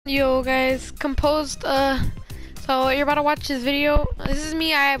Yo guys, composed, so you're about to watch this video. This is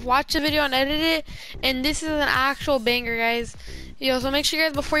me. I've watched the video and edited it, and this is an actual banger, guys. Yo, so make sure you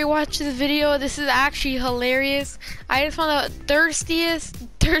guys, before you watch this video, this is actually hilarious. I just found the thirstiest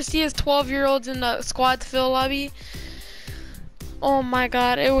 12-year-olds in the squad to fill lobby. Oh my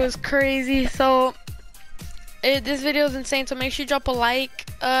god, it was crazy. So this video is insane, so make sure you drop a like.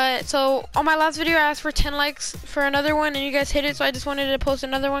 So on my last video I asked for 10 likes for another one and you guys hit it, so I just wanted to post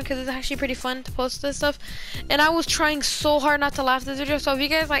another one because it's actually pretty fun to post this stuff. And I was trying so hard not to laugh this video, so if you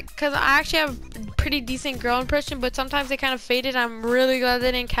guys like, because I actually have a pretty decent girl impression, but sometimes they kind of faded. I'm really glad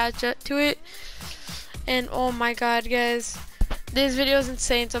they didn't catch up to it. And oh my god guys, this video is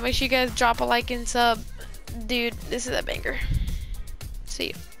insane, so make sure you guys drop a like and sub. Dude, this is a banger. See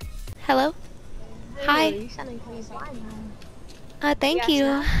you. Hello. Hi. You sounding pretty blind Thank you.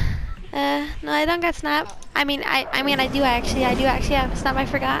 No, I don't got Snap. I mean, I do actually have Snap. I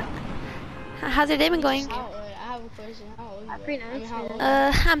forgot. How's your day been going? I have a question. How old are you? Pretty nice. How old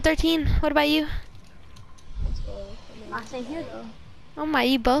I'm 13. What about you? I say here though. Oh my,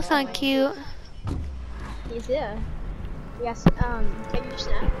 you both sound cute. He's here. Yes. Can you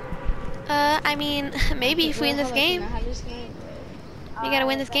snap? I mean, maybe if we win this game. You gotta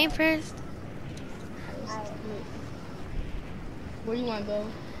win this game first. Where do you want to go?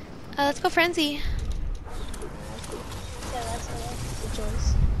 Let's go Frenzy. That's Good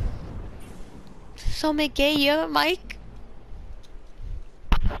choice. So McGay, you have a mic?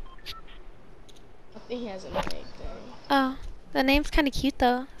 I think he has a mic there. Oh, the name's kind of cute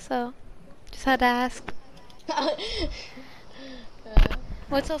though, so just had to ask.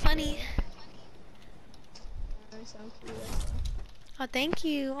 What's so funny? I sound cute. Oh, thank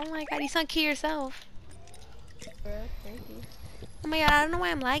you. Oh my god, you sound cute yourself. Bro, thank you. Oh my god, I don't know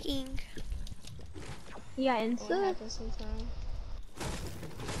why I'm lagging. You got What Insta? happens sometimes?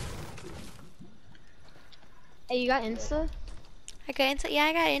 Hey, you got Insta? I got Insta. Yeah,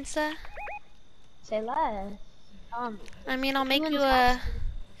 I got Insta. Say less. I mean, I'll make win you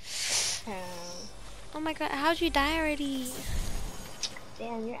this a. Oh my god, how'd you die already?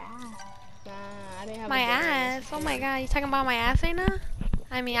 Damn, your ass. Nah, I didn't have My a good ass. Oh my god, you talking about my ass right now?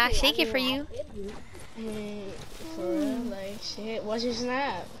 I mean, I shake it for you. I mean, for real, like, shit, what's your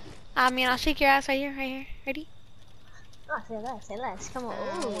snap? I mean, I'll shake your ass right here, right here. Ready? Oh, say less. Come on.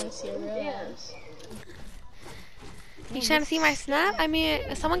 I don't want to see a real Yeah. ass. You trying to see my snap? I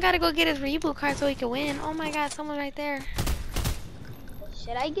mean, someone gotta go get his reboot card so he can win. Oh my god, someone right there.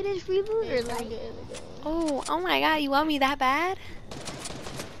 Should I get his reboot or like? Oh my god, you want me that bad?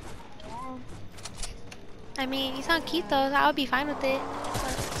 Yeah. I mean, you sound cute though, so I would be fine with it.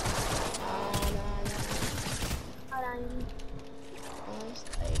 Hold on.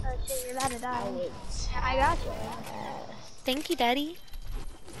 Like, Oh shit, you're about to I die. would I got you. Thank you, daddy.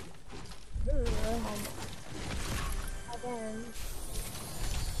 Ooh. Oh damn.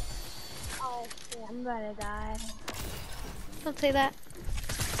 Oh shit, I'm about to die. Don't say that.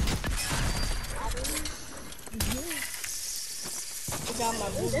 I got my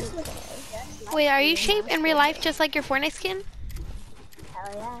reboot card. Wait, are you shaped in real life just like your Fortnite skin?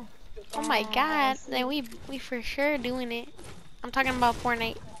 Hell yeah. Oh my god, then we for sure doing it. I'm talking about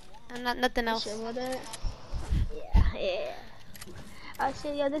Fortnite, and not nothing else. Sure about that? Yeah. Oh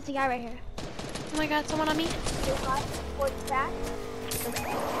shit, yo, this is the guy right here. Oh my god, someone on me.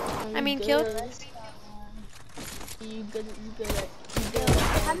 I mean, You killed. good? You good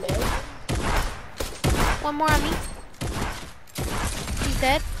at bed? One more on me. He's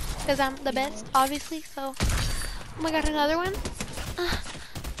dead, because I'm the best, obviously, so. Oh my god, another one.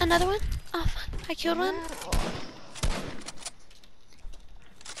 Another one. Oh fuck, I killed one.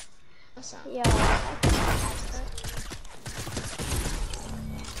 Yo.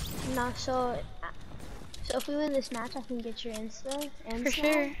 No, so if we win this match, I can get your Insta and For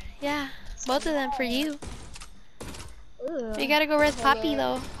sure, yeah. Both of them for you. Ooh. You gotta go res Poppy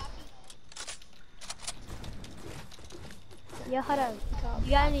though. Yo, hold up.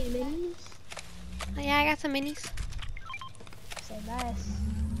 You got any minis? Oh, yeah, I got some minis. Say less.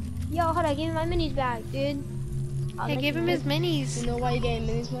 Yo, hold up. Give me my minis back, dude. Hey, give him his You minis. know why you getting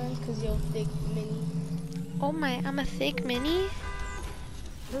minis, man? Because you're thick mini. Oh my, I'm a thick mini.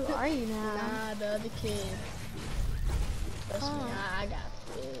 Who are you now? Nah, the other kid. Trust me, Oh. I got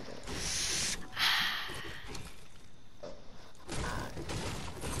big.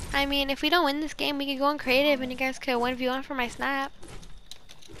 I mean, if we don't win this game, we could go on creative and you guys could 1v1 for my snap.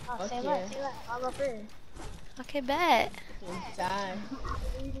 Oh, say Fuck less. yeah. Say less. I'll go first. Okay, bet. You'll die.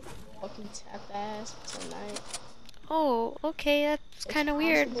 Fucking tap ass tonight. Oh, okay, that's kind of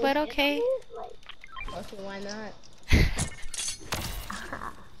weird, but okay. Like, Okay, why not?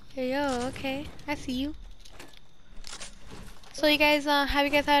 Yo, okay. I see you. So you guys, have you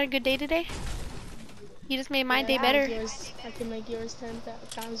guys had a good day today? You just made my day better. I can make yours 10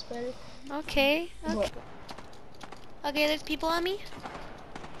 times better. Okay. Okay. Okay, there's people on me.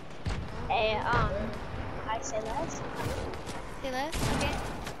 Hey, I say less. Say less. Okay.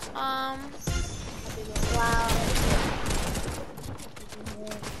 Wow.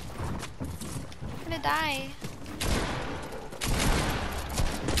 I'm gonna die.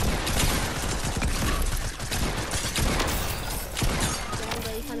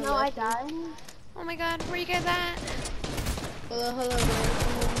 No, I died. Oh my god, where you guys at? Hello, bro.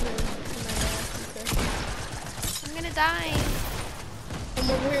 I'm gonna die. Come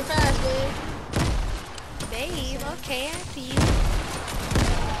over here fast, babe. Babe, okay, I see you.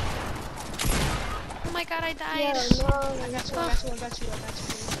 Oh my god, I died. Yeah, no. I got you. Oh,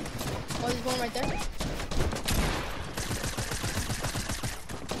 there's one right there.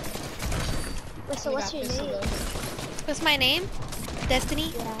 So what's your name? What's my name?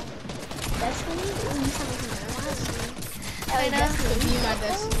 Destiny? Yeah. Destiny? Ooh, you sound like a I know. Destiny. Be my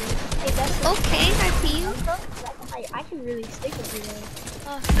Destiny. Hey, Destiny. Okay, I see you. I can really stick with you then.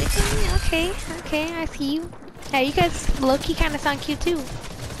 Oh, stick with me? Okay, okay, I see you. Yeah, you guys low-key kind of sound cute too. Yeah,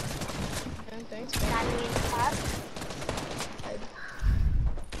 thanks, man.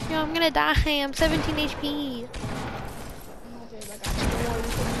 Yo, I'm gonna die. I'm 17 HP.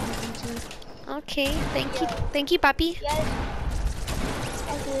 Okay, thank you, papi.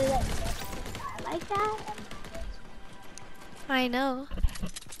 I like that. I know.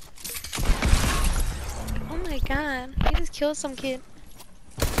 Oh my god, he just killed some kid.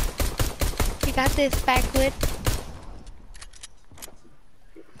 You got this, backwood.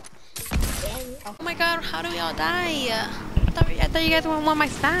 Oh my god, how do we all die? I thought you guys want my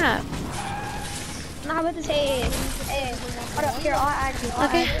snap. No, I'm about to say, hey, hold up, here, I'll add you.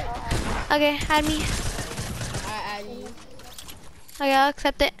 Okay. Okay, add me. I add you. Okay, I'll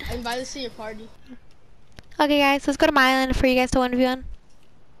accept it. I invited to your party. Okay guys, let's go to my island for you guys to 1v1.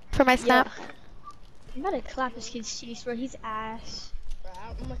 For my snap. I'm about to clap this kid's cheeks, bro. He's ass. Bro,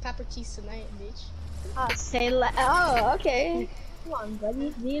 I'm gonna copper cheese tonight, bitch. Oh, okay. Come on,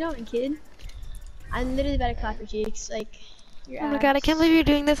 buddy. You know what, kid? I'm literally about to clap your cheeks. Like, your Oh my ass. god, I can't believe you're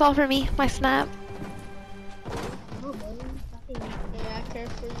doing this all for me. My snap. Oh, buddy. Yeah, I care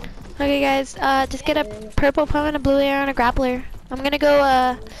for you. Okay guys, just get a purple pump and a blue arrow and a grappler. I'm gonna go,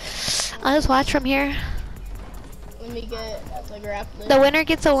 I'll just watch from here. Let me get the grappler. The winner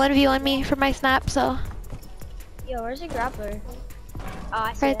gets a 1v1 me for my snap, so. Yo, where's your grappler? Oh,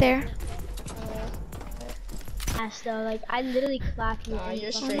 I see Right that. there. Ass though, like, I literally clap you. Nah, and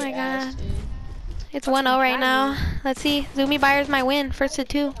you're fuck- straight my ass, God. dude. It's 1-0 right now. Let's see. Zoomy Buyer's my win. First to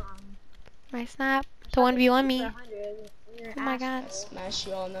 2. My snap. To 1v1 me. Oh my god. I'll smash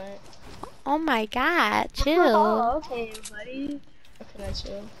you all night. Oh my god. Oh, Chill. okay, buddy. How can I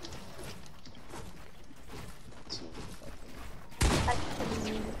chill?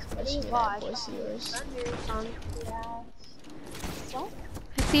 Especially that voice of yours.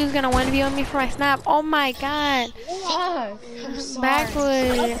 Let's see who's gonna 1v1 me for my snap. Oh my god. Fuck! I'm sorry.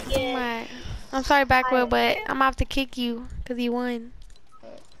 Backwood. Oh my. I'm sorry, Backwood, but I'm gonna have to kick you because you won.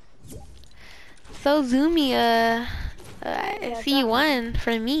 So Zoomy, I see you won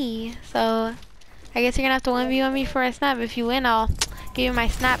for me, so I guess you're gonna have to 1v1 me for a snap. If you win, I'll give you my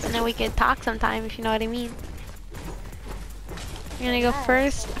snap and then we can talk sometime, if you know what I mean. You're gonna go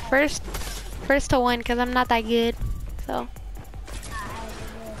first to 1 because I'm not that good. So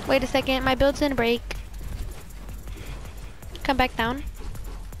wait a second, my build's gonna break. Come back down.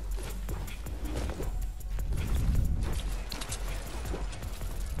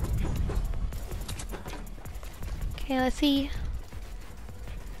 Okay, let's see.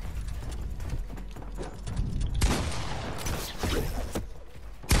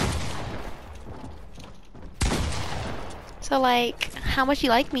 So like, how much you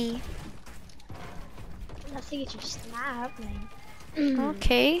like me? Enough to get your snap, man.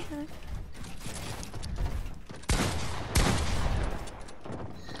 Okay.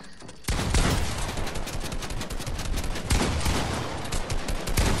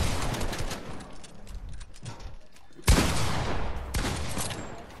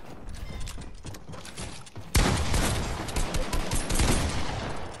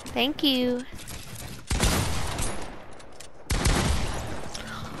 Thank you.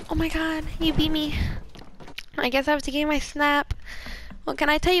 Oh my god, you beat me. I guess I have to get my snap. Well, can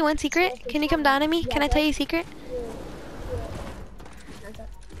I tell you one secret? Can you come down to me? Can I tell you a secret?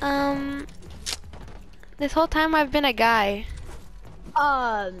 This whole time I've been a guy.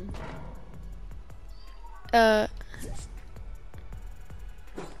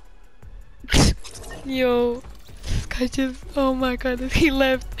 Yo, this guy just, oh my god, he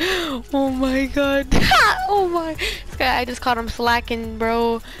left. Oh my god. Oh my, this guy, I just caught him slacking,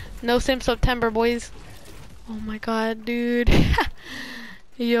 bro. No sim September, boys. Oh my god, dude.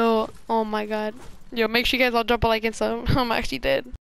 Yo, oh my god. Yo, make sure you guys all drop a like and sub. I'm actually dead.